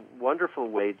 That's a wonderful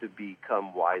way to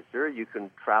become wiser. You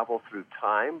can travel through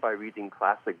time by reading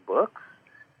classic books,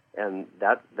 and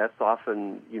that's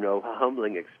often, a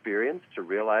humbling experience to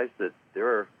realize that there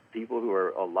are people who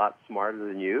are a lot smarter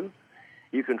than you.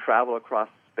 You can travel across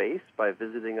space by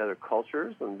visiting other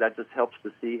cultures, and that just helps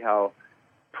to see how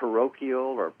parochial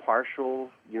or partial,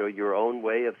 your own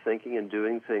way of thinking and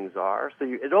doing things are. So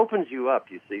it opens you up,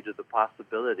 you see, to the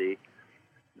possibility,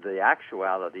 the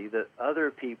actuality that other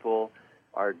people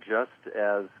are just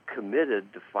as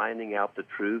committed to finding out the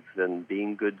truth and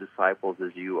being good disciples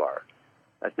as you are.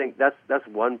 I think that's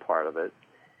one part of it.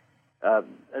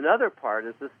 Another part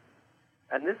is this,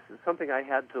 and this is something I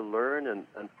had to learn, and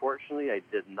unfortunately I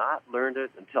did not learn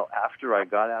it until after I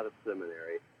got out of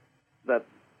seminary, but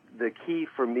the key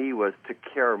for me was to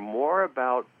care more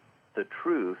about the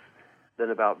truth than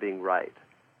about being right.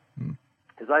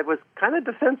 Because I was kind of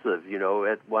defensive,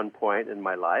 at one point in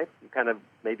my life, kind of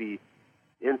maybe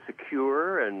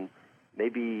insecure and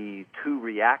maybe too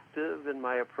reactive in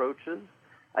my approaches.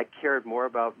 I cared more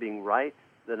about being right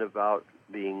than about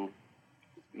being,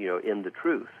 in the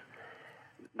truth.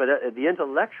 But the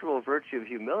intellectual virtue of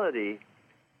humility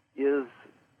is,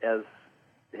 as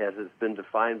has been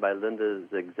defined by Linda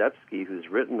Zagzebski, who's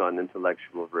written on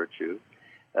intellectual virtue.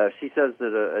 She says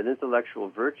that an intellectual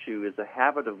virtue is a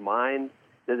habit of mind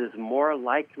that is more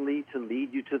likely to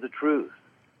lead you to the truth.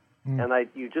 And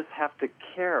you just have to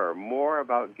care more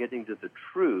about getting to the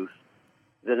truth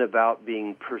than about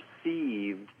being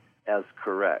perceived as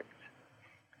correct.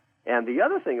 And the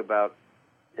other thing about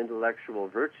intellectual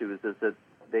virtues is that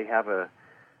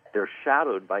they're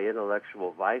shadowed by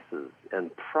intellectual vices,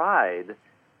 and pride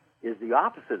is the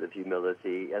opposite of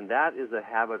humility, and that is a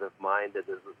habit of mind that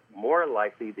is more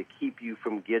likely to keep you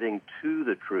from getting to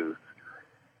the truth.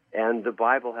 And the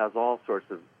Bible has all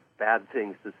sorts of bad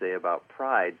things to say about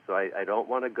pride, so I don't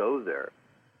want to go there.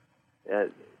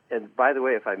 And by the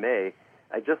way, if I may,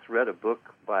 I just read a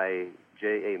book by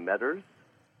J.A. Medders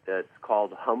that's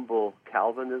called Humble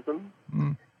Calvinism.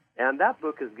 And that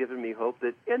book has given me hope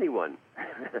that anyone,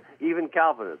 even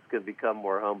Calvinists, could become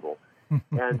more humble.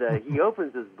 And he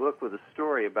opens his book with a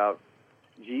story about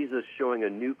Jesus showing a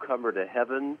newcomer to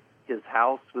heaven his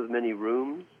house with many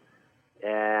rooms.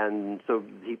 And so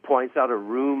he points out a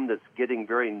room that's getting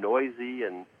very noisy,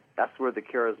 and that's where the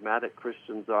charismatic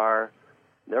Christians are.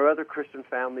 There are other Christian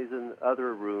families in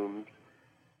other rooms.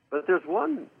 But there's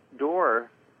one door,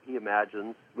 he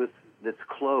imagines, that's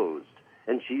closed.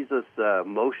 And Jesus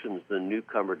motions the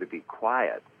newcomer to be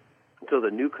quiet. So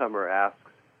the newcomer asks,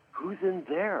 "Who's in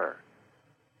there?"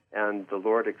 And the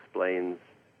Lord explains,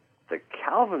 "The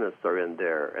Calvinists are in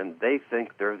there, and they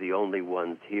think they're the only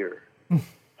ones here."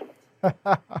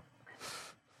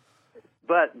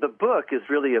 But the book is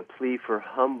really a plea for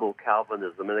humble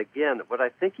Calvinism. And again, what I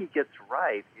think he gets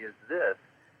right is this,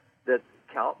 that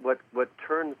what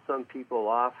turns some people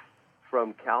off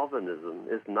from Calvinism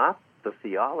is not the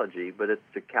theology, but it's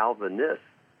the Calvinists.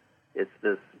 It's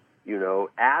this,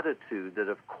 attitude that,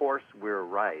 of course, we're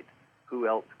right. Who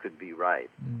else could be right?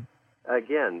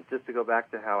 Again, just to go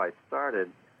back to how I started,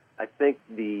 I think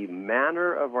the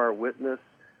manner of our witness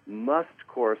must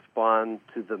correspond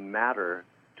to the matter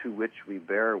to which we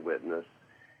bear witness.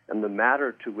 And the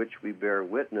matter to which we bear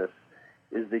witness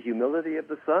is the humility of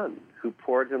the Son, who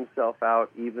poured himself out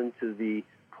even to the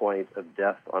point of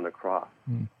death on a cross.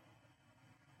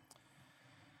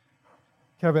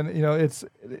 Kevin,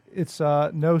 it's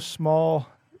no small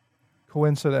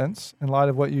coincidence in light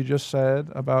of what you just said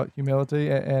about humility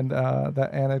and that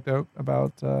anecdote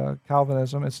about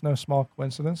Calvinism. It's no small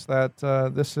coincidence that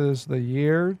this is the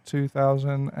year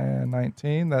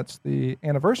 2019. That's the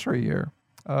anniversary year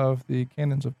of the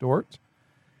Canons of Dort.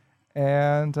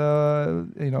 And,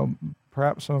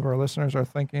 perhaps some of our listeners are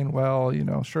thinking, well,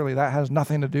 surely that has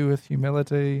nothing to do with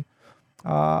humility.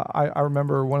 I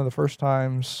remember one of the first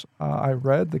times I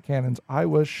read the canons, I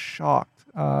was shocked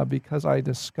because I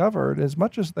discovered, as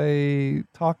much as they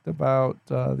talked about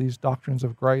these doctrines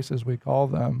of grace, as we call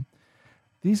them,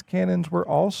 these canons were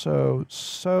also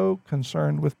so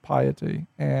concerned with piety,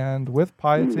 and with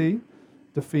piety,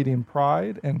 defeating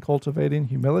pride and cultivating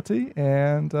humility.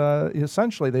 And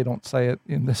essentially, they don't say it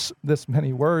in this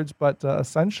many words, but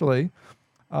essentially,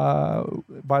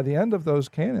 by the end of those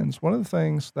canons, one of the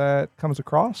things that comes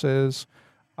across is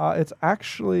it's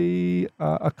actually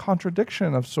a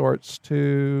contradiction of sorts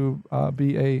to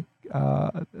be a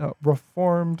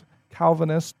Reformed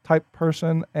Calvinist type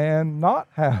person and not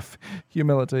have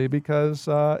humility, because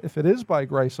if it is by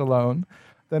grace alone,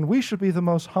 then we should be the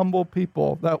most humble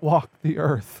people that walk the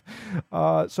earth.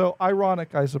 So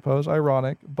ironic, I suppose,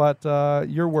 but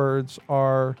your words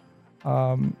are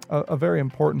a very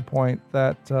important point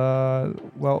that,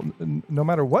 no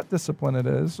matter what discipline it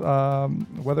is,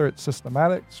 whether it's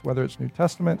systematics, whether it's New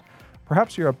Testament,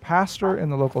 perhaps you're a pastor in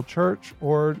the local church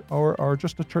or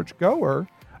just a church goer,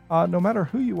 no matter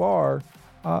who you are,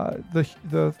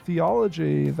 the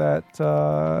theology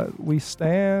that we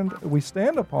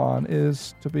stand upon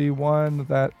is to be one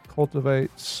that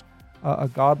cultivates a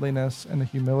godliness and a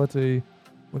humility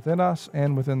within us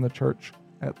and within the church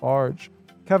at large.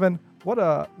 Kevin, what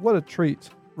a treat,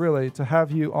 really, to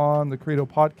have you on the Credo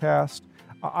podcast.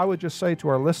 I would just say to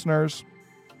our listeners,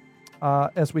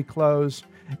 as we close,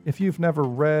 if you've never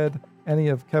read any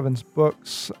of Kevin's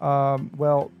books,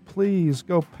 please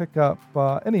go pick up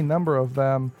any number of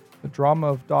them. The Drama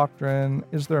of Doctrine,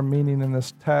 Is There Meaning in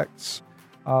This Text?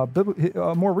 A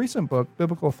more recent book,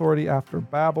 Biblical Authority After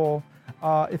Babel.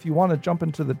 If you want to jump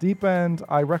into the deep end,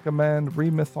 I recommend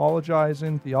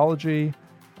Remythologizing Theology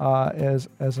as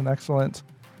an excellent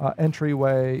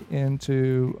entryway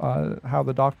into how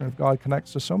the doctrine of God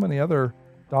connects to so many other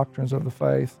doctrines of the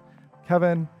faith.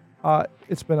 Kevin,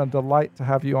 it's been a delight to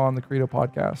have you on the Credo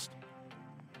podcast.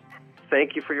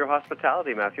 Thank you for your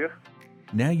hospitality, Matthew.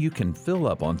 Now you can fill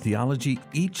up on theology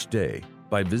each day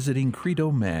by visiting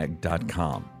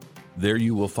credomag.com. There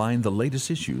you will find the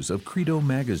latest issues of Credo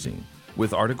Magazine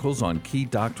with articles on key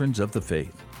doctrines of the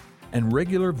faith and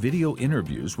regular video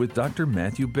interviews with Dr.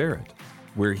 Matthew Barrett,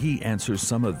 where he answers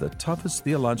some of the toughest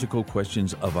theological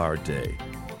questions of our day.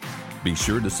 Be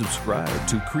sure to subscribe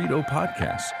to Credo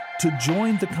Podcasts to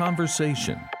join the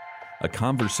conversation. a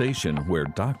conversation where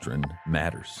doctrine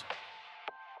matters.